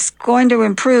 then it's going to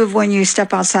improve when you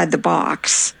step outside the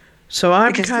box. So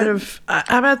I'm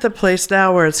I'm at the place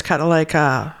now where it's kind of like,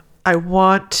 I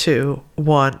want to.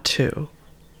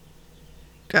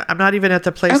 I'm not even at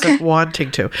the place of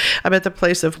wanting to. I'm at the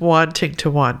place of wanting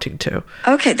to.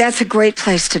 Okay, that's a great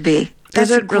place to be.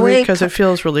 Is it really? Because it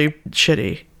feels really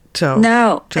shitty. So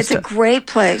no, it's a great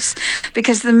place,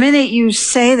 because the minute you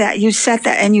say that, you set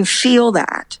that, and you feel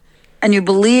that, and you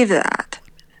believe that,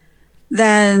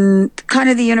 then kind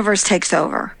of the universe takes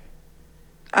over.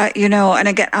 You know, and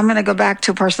again, I'm going to go back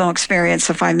to personal experience,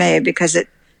 if I may, because it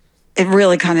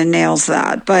really kind of nails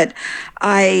that. But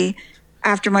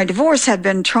after my divorce, had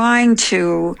been trying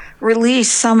to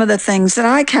release some of the things that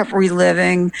I kept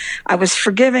reliving. I was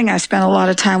forgiving. I spent a lot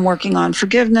of time working on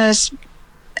forgiveness,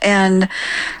 and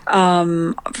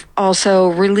also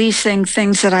releasing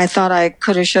things that I thought I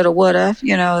coulda, shoulda, woulda,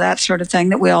 you know, that sort of thing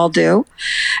that we all do.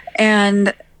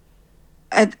 And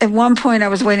at one point I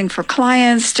was waiting for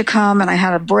clients to come, and I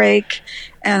had a break,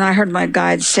 and I heard my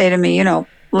guide say to me, you know,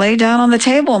 lay down on the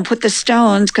table and put the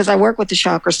stones, because I work with the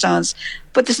chakra stones,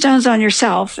 put the stones on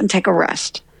yourself and take a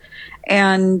rest.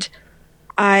 And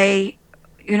I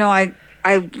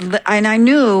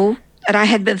knew that I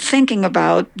had been thinking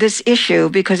about this issue,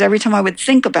 because every time I would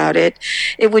think about it,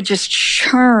 it would just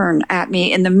churn at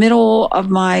me in the middle of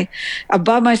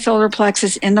above my solar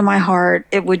plexus into my heart.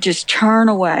 It would just churn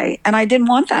away. And I didn't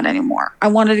want that anymore. I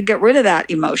wanted to get rid of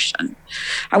that emotion.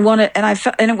 And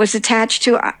it was attached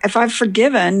to, if I've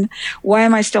forgiven, why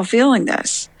am I still feeling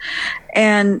this?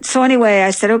 And so anyway,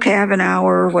 I said, okay, I have an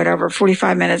hour or whatever,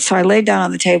 45 minutes. So I laid down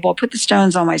on the table, put the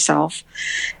stones on myself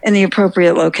in the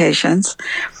appropriate locations.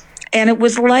 And it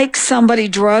was like somebody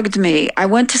drugged me. I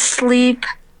went to sleep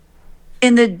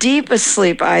in the deepest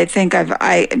sleep I think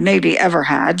I maybe ever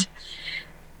had.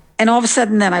 And all of a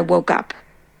sudden then I woke up.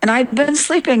 And I'd been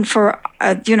sleeping for,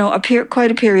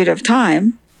 quite a period of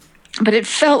time. But it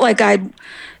felt like I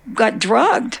got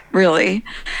drugged, really.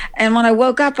 And when I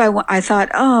woke up, I thought,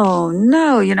 oh,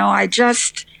 no, you know, I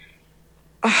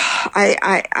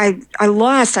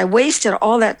wasted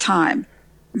all that time,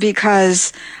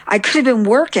 because I could have been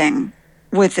working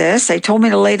with this. They told me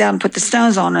to lay down and put the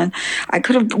stones on, and I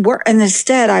could have worked. And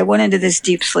instead, I went into this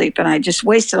deep sleep, and I just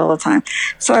wasted all the time.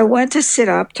 So I went to sit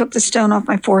up, took the stone off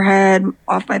my forehead,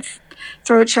 off my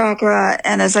throat chakra.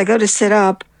 And as I go to sit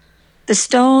up, the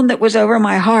stone that was over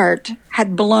my heart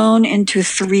had blown into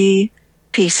 3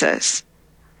 pieces.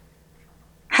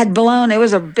 It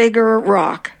was a bigger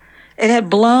rock. It had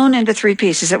blown into 3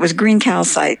 pieces. It was green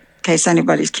calcite, in case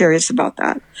anybody's curious about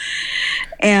that.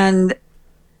 And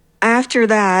after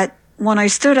that, when I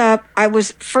stood up, I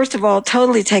was, first of all,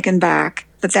 totally taken back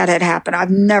that had happened.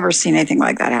 I've never seen anything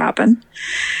like that happen.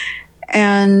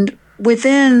 And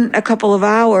within a couple of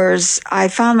hours, I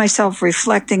found myself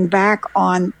reflecting back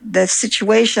on the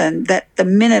situation that the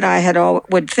minute I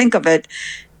would think of it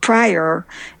prior,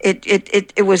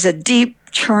 it was a deep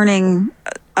churning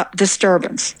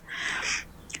disturbance.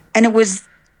 And it was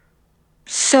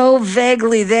so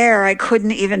vaguely there, I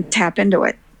couldn't even tap into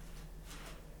it.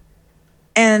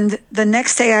 And the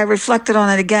next day I reflected on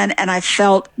it again, and I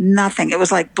felt nothing. It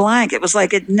was like blank. It was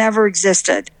like it never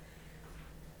existed.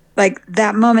 Like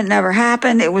that moment never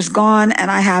happened. It was gone,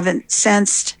 and I haven't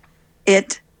sensed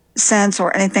it since,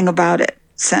 or anything about it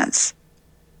since.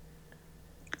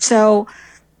 So,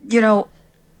 you know,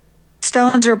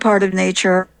 stones are a part of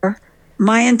nature.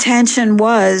 My intention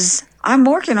was, I'm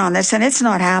working on this and it's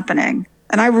not happening.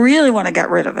 And I really want to get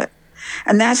rid of it.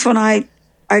 And that's when I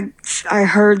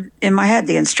heard in my head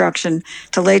the instruction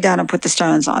to lay down and put the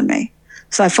stones on me.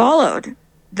 So I followed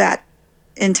that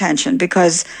intention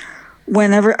because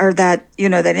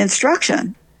that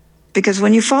instruction, because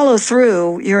when you follow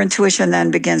through, your intuition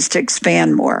then begins to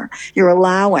expand more. You're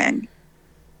allowing,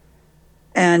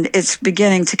 and it's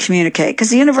beginning to communicate, because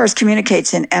the universe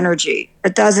communicates in energy.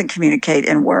 It doesn't communicate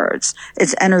in words.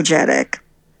 It's energetic.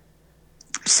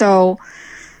 So,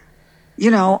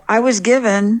 I was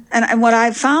given, and what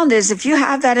I've found is if you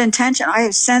have that intention, I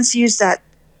have since used that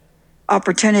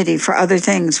opportunity for other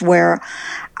things where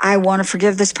I want to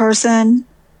forgive this person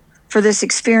for this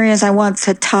experience. I want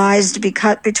the ties to be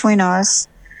cut between us,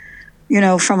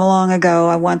 from long ago.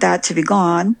 I want that to be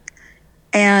gone.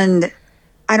 And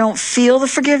I don't feel the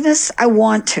forgiveness. I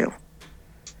want to.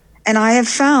 And I have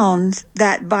found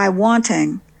that by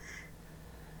wanting,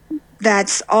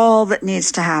 that's all that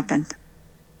needs to happen.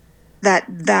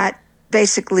 That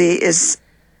basically is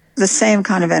the same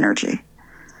kind of energy.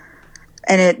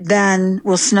 And it then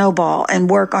will snowball and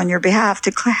work on your behalf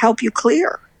to help you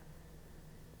clear.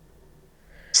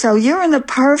 So you're in the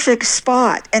perfect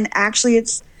spot. And actually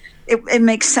it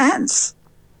makes sense.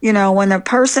 When the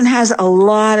person has a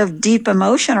lot of deep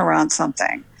emotion around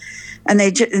something and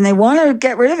they want to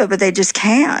get rid of it, but they just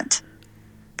can't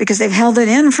because they've held it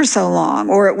in for so long,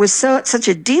 or it was such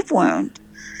a deep wound.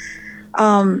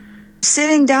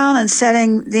 Sitting down and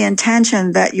setting the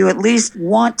intention that you at least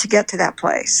want to get to that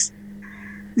place,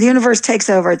 the universe takes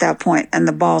over at that point and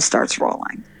the ball starts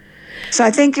rolling. So I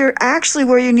think you're actually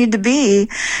where you need to be.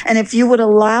 And if you would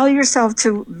allow yourself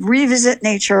to revisit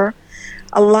nature,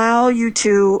 allow you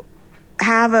to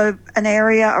have an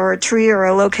area or a tree or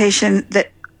a location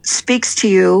that speaks to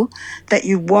you, that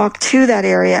you walk to that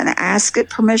area and ask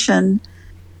it permission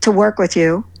to work with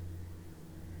you,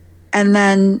 and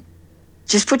then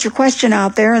just put your question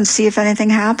out there and see if anything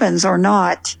happens or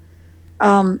not.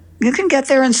 You can get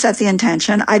there and set the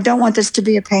intention. I don't want this to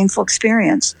be a painful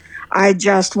experience. I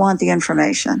just want the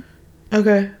information.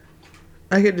 Okay.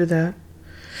 I can do that.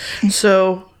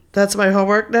 So that's my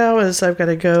homework now, is I've got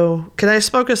to go. Can I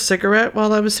smoke a cigarette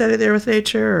while I'm standing there with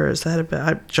nature, or is that a bit?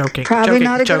 I'm joking. Probably joking,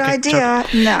 not a joking, good idea.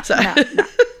 Joking. No.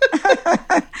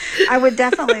 I would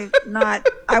definitely not.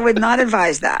 I would not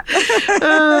advise that.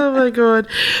 Oh my God.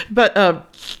 But, no,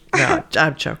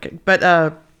 I'm joking. But,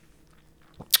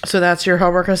 so that's your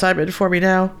homework assignment for me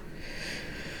now?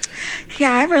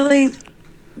 Yeah, I really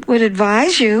would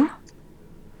advise you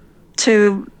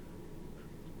to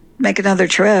make another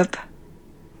trip.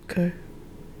 Okay.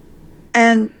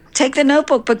 And take the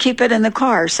notebook, but keep it in the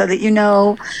car so that you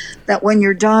know that when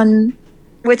you're done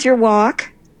with your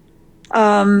walk,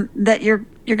 that you're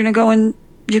going to go and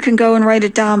you can go and write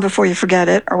it down before you forget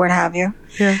it or what have you.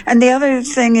 Yeah. And the other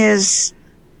thing is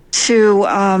to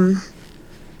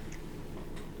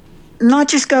not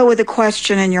just go with a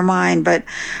question in your mind, but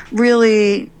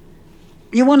really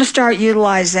you want to start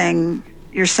utilizing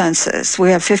your senses. We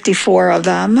have 54 of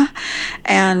them,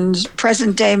 and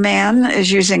present day man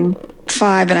is using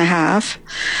 5.5.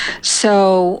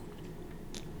 So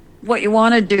what you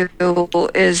want to do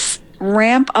is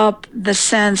ramp up the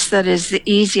sense that is the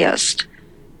easiest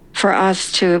for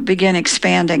us to begin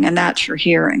expanding, and that's your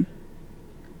hearing.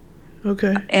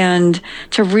 Okay. And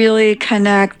to really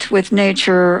connect with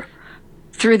nature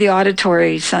through the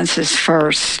auditory senses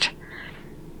first.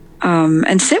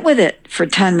 And sit with it for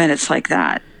 10 minutes like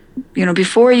that.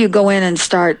 Before you go in and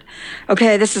start,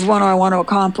 okay, this is what I want to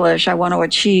accomplish. I want to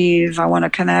achieve. I want to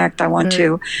connect. I want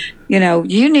to,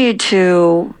 you need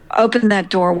to open that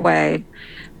doorway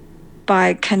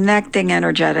by connecting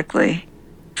energetically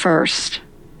first.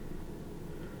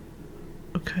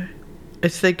 Okay. I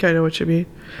think I know what you mean.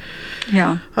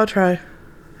 Yeah. I'll try.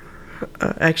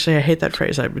 Actually, I hate that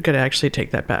phrase. I'm going to actually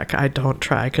take that back. I don't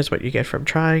try, because what you get from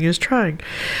trying is trying.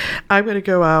 I'm going to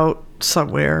go out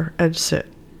somewhere and sit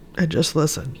and just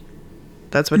listen.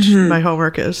 That's what my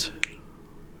homework is.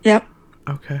 Yep.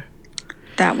 Okay.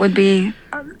 That would be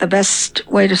the best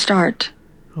way to start.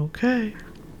 Okay.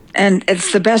 And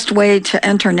it's the best way to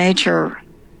enter nature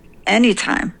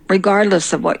anytime,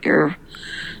 regardless of what you're,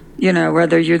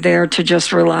 whether you're there to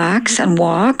just relax and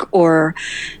walk, or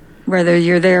whether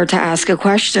you're there to ask a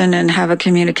question and have a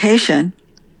communication,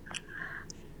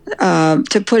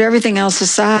 to put everything else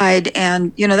aside.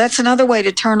 And, that's another way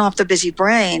to turn off the busy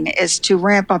brain, is to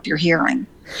ramp up your hearing.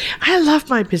 I love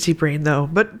my busy brain, though,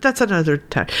 but that's another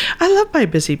time. I love my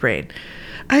busy brain.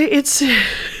 It's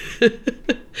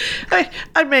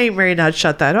I may not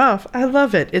shut that off. I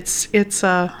love it. It's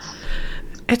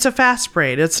a fast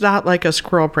brain. It's not like a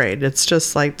squirrel brain. It's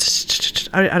just like,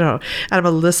 I don't know. I'm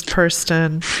a list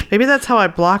person. Maybe that's how I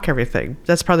block everything.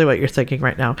 That's probably what you're thinking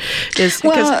right now. Is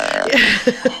because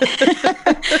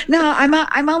no,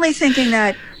 I'm only thinking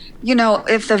that,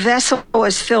 if the vessel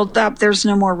is filled up, there's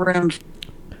no more room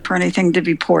for anything to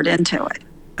be poured into it.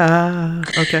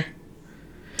 Okay.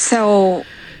 So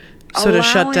to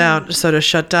shut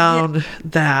down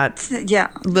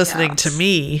that listening to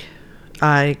me,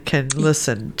 I can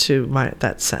listen to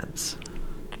that sense.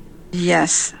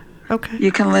 Yes. Okay.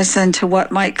 You can listen to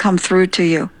what might come through to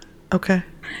you. Okay.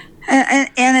 And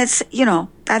it's,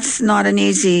 that's not an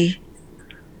easy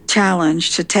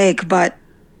challenge to take, but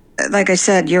like I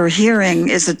said, your hearing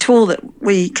is a tool that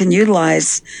we can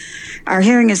utilize. Our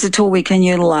hearing is a tool we can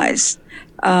utilize.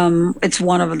 It's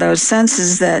one of those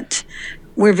senses that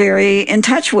we're very in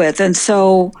touch with. And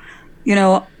so,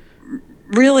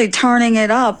 really turning it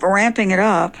up, ramping it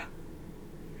up,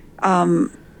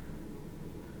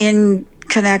 in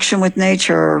connection with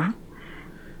nature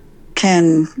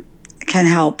can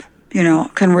help,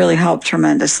 can really help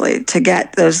tremendously to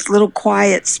get those little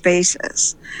quiet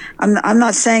spaces. I'm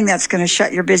not saying that's going to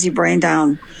shut your busy brain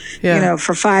down,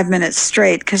 for 5 minutes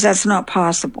straight, because that's not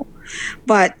possible.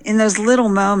 But in those little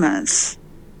moments,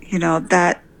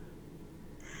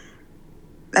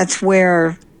 that's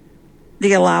where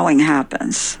the allowing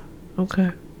happens.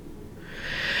 Okay.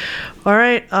 All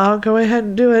right, I'll go ahead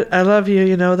and do it. I love you.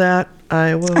 You know that.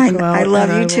 I will go out. I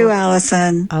love you too,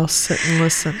 Allison. I'll sit and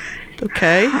listen.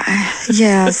 Okay.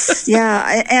 Yes.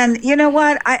 Yeah. And you know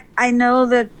what? I know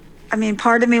that,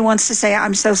 part of me wants to say,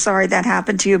 I'm so sorry that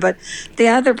happened to you. But the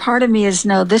other part of me is,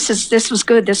 no, this was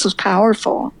good. This was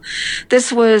powerful.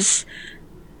 This was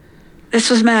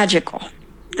magical.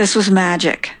 This was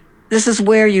magic. This is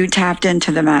where you tapped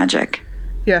into the magic.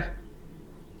 Yeah.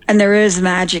 And there is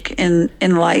magic in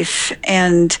life,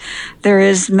 and there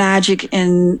is magic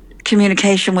in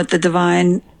communication with the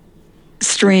divine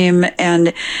stream.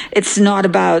 And it's not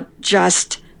about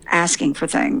just asking for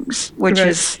things, which right.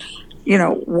 is,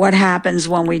 what happens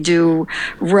when we do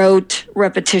rote,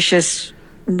 repetitious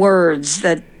words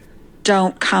that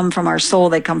don't come from our soul,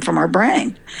 they come from our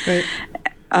brain. Right.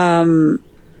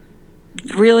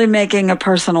 Really making a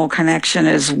personal connection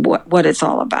is what it's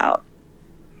all about.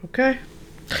 Okay.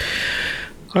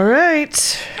 All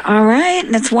right.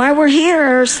 And that's why we're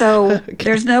here. So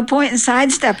There's no point in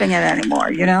sidestepping it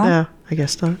anymore, No, I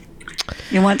guess not.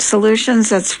 You want solutions,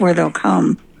 that's where they'll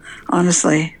come,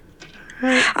 honestly.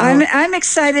 Right. I'm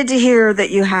excited to hear that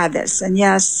you had this. And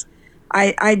yes,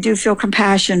 I do feel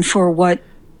compassion for what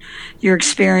your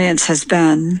experience has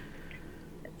been,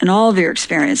 and all of your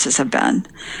experiences have been.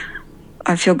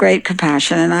 I feel great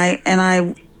compassion, and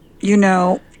I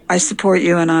support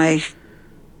you, and I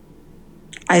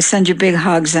send you big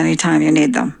hugs anytime you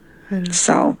need them.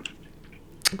 So.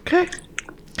 Okay.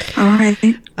 All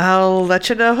right. I'll let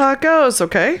you know how it goes,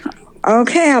 okay?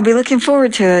 Okay, I'll be looking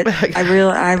forward to it.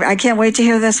 I can't wait to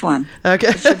hear this one. Okay.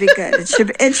 It should be good.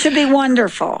 It should be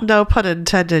wonderful. No pun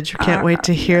intended. You can't wait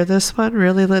to hear this one?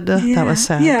 Really, Linda? Yeah, that was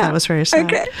sad. Yeah. That was very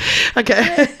sad.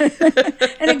 Okay.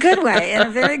 In a good way. In a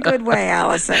very good way,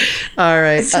 Allison. All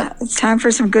right. It's time for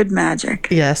some good magic.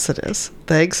 Yes, it is.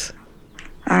 Thanks.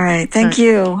 All right. Thank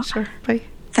you. Sure. Bye.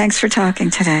 Thanks for talking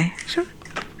today. Sure.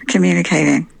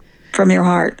 Communicating from your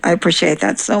heart. I appreciate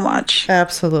that so much.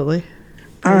 Absolutely.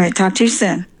 All right. Talk to you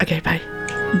soon. Okay. Bye.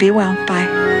 Be well.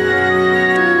 Bye.